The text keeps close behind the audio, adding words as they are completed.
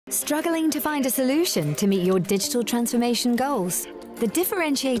Struggling to find a solution to meet your digital transformation goals? The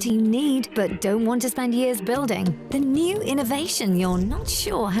differentiator you need but don't want to spend years building? The new innovation you're not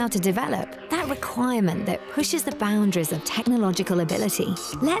sure how to develop? That requirement that pushes the boundaries of technological ability?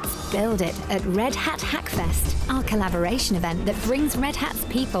 Let's build it at Red Hat Hackfest, our collaboration event that brings Red Hat's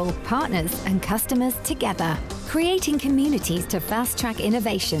people, partners and customers together. Creating communities to fast-track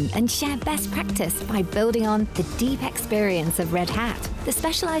innovation and share best practice by building on the deep experience of Red Hat, the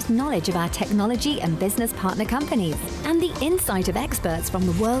specialized knowledge of our technology and business partner companies, and the insight of experts from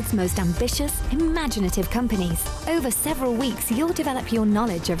the world's most ambitious, imaginative companies. Over several weeks, you'll develop your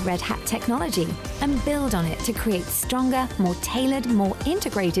knowledge of Red Hat technology and build on it to create stronger, more tailored, more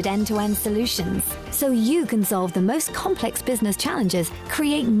integrated end-to-end solutions. So you can solve the most complex business challenges,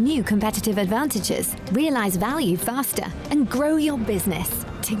 create new competitive advantages, realize value faster, and grow your business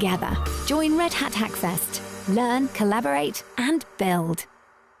together. Join Red Hat Hackfest. Learn, collaborate, and build.